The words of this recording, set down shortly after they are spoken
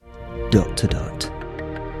The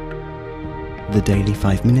daily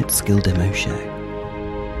 5-minute skill demo show.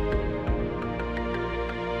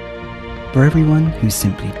 For everyone who's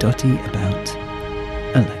simply dotty about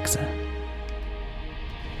Alexa.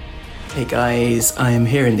 Hey guys, I am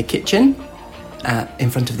here in the kitchen in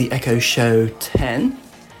front of the Echo Show 10,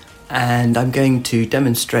 and I'm going to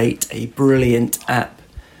demonstrate a brilliant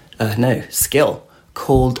skill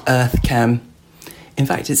called Earthcam. In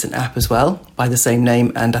fact, it's an app as well by the same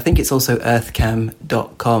name, and I think it's also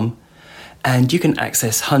earthcam.com. And you can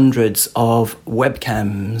access hundreds of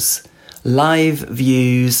webcams, live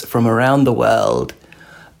views from around the world,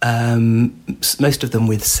 most of them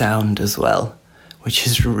with sound as well, which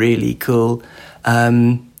is really cool.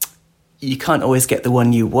 You can't always get the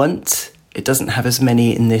one you want. It doesn't have as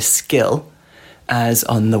many in this skill as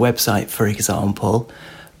on the website, for example,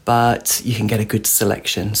 but you can get a good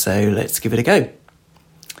selection. So let's give it a go.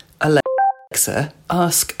 Alexa,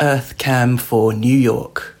 ask Earthcam for New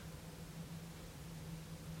York.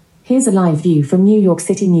 Here's a live view from New York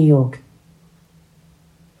City, New York.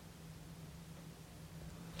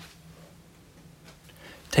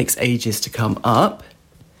 Takes ages to come up.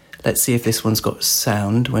 Let's see if this one's got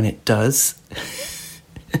sound when it does.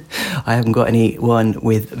 I haven't got anyone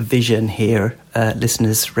with vision here.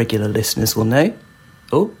 Regular listeners will know.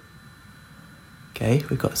 Oh, okay,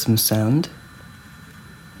 we've got some sound.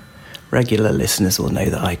 Regular listeners will know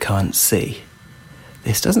that I can't see.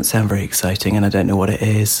 This doesn't sound very exciting and I don't know what it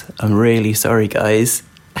is. I'm really sorry, guys.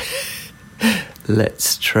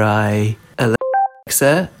 Let's try.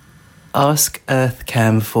 Alexa, ask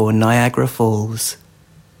Earthcam for Niagara Falls.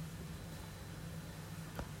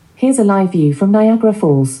 Here's a live view from Niagara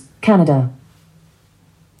Falls, Canada.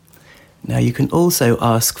 Now you can also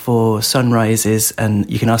ask for sunrises,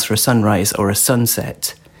 and you can ask for a sunrise or a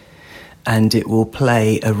sunset, and it will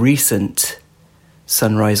play a recent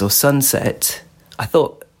sunrise or sunset. I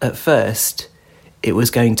thought at first it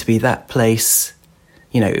was going to be that place,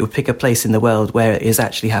 it would pick a place in the world where it is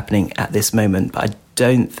actually happening at this moment, but I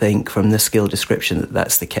don't think from the skill description that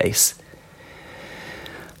that's the case.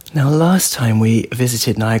 Now, last time we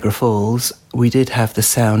visited Niagara Falls, we did have the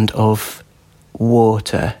sound of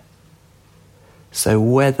water. So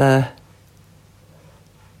whether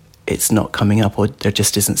it's not coming up or there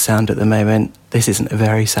just isn't sound at the moment, this isn't a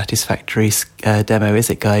very satisfactory demo, is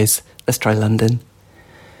it, guys? Let's try London.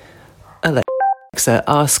 Alexa,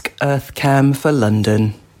 ask Earthcam for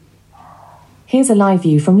London. Here's a live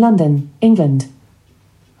view from London, England.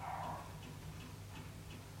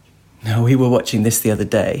 Now, we were watching this the other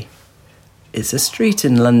day. It's a street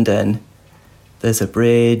in London. There's a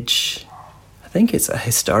bridge. I think it's a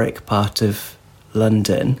historic part of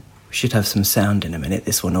London. We should have some sound in a minute.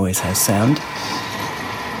 This one always has sound.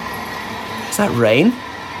 Is that rain?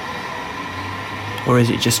 Or is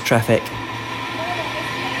it just traffic?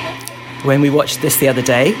 When we watched this the other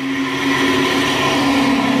day,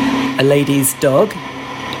 a lady's dog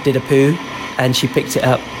did a poo and she picked it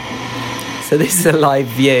up. So this is a live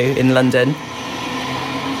view in London.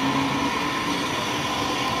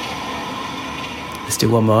 Let's do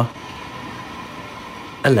one more.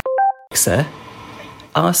 Alexa,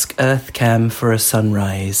 ask Earthcam for a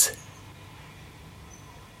sunrise.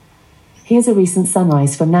 Here's a recent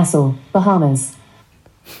sunrise from Nassau, Bahamas.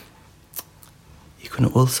 You can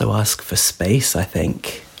also ask for space, I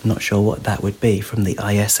think. I'm not sure what that would be. From the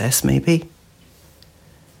ISS, maybe?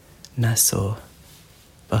 Nassau,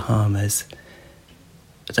 Bahamas.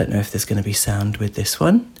 I don't know if there's going to be sound with this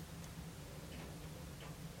one.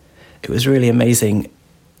 It was really amazing.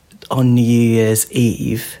 On New Year's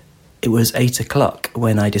Eve, it was 8 o'clock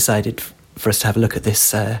when I decided for us to have a look at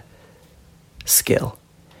this skill.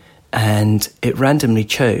 And it randomly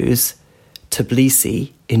chose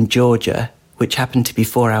Tbilisi in Georgia, which happened to be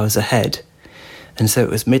 4 hours ahead. And so it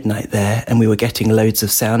was midnight there, and we were getting loads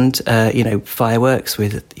of sound, fireworks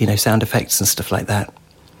with, sound effects and stuff like that.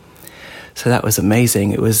 So that was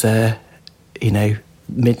amazing. It was,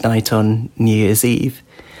 midnight on New Year's Eve.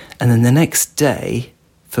 And then the next day,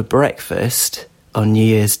 for breakfast on New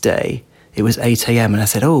Year's Day, it was 8 a.m. And I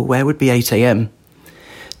said, where would be 8 a.m.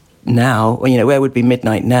 now? Where would be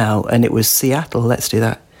midnight now? And it was Seattle. Let's do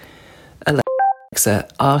that. Alexa,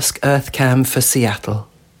 ask Earthcam for Seattle.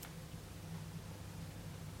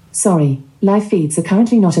 Sorry, live feeds are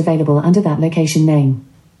currently not available under that location name.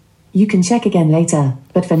 You can check again later,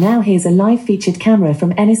 but for now here's a live featured camera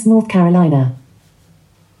from Ennis, North Carolina.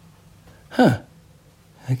 Huh.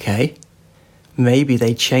 Okay. Maybe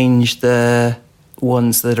they changed the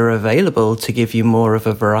ones that are available to give you more of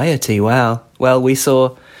a variety. Wow. Well, we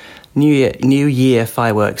saw New Year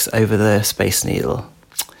fireworks over the Space Needle.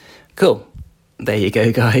 Cool. There you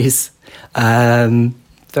go, guys.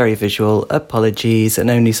 Very visual. Apologies, and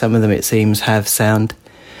only some of them, it seems, have sound.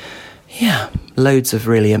 Yeah, loads of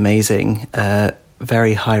really amazing,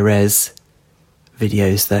 very high-res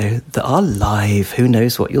videos, though, that are live. Who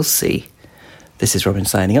knows what you'll see? This is Robin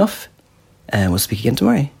signing off, and we'll speak again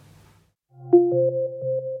tomorrow.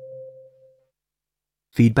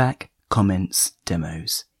 Feedback, comments,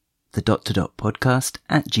 demos. The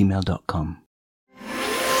podcast@gmail.com.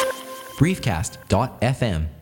 Briefcast.fm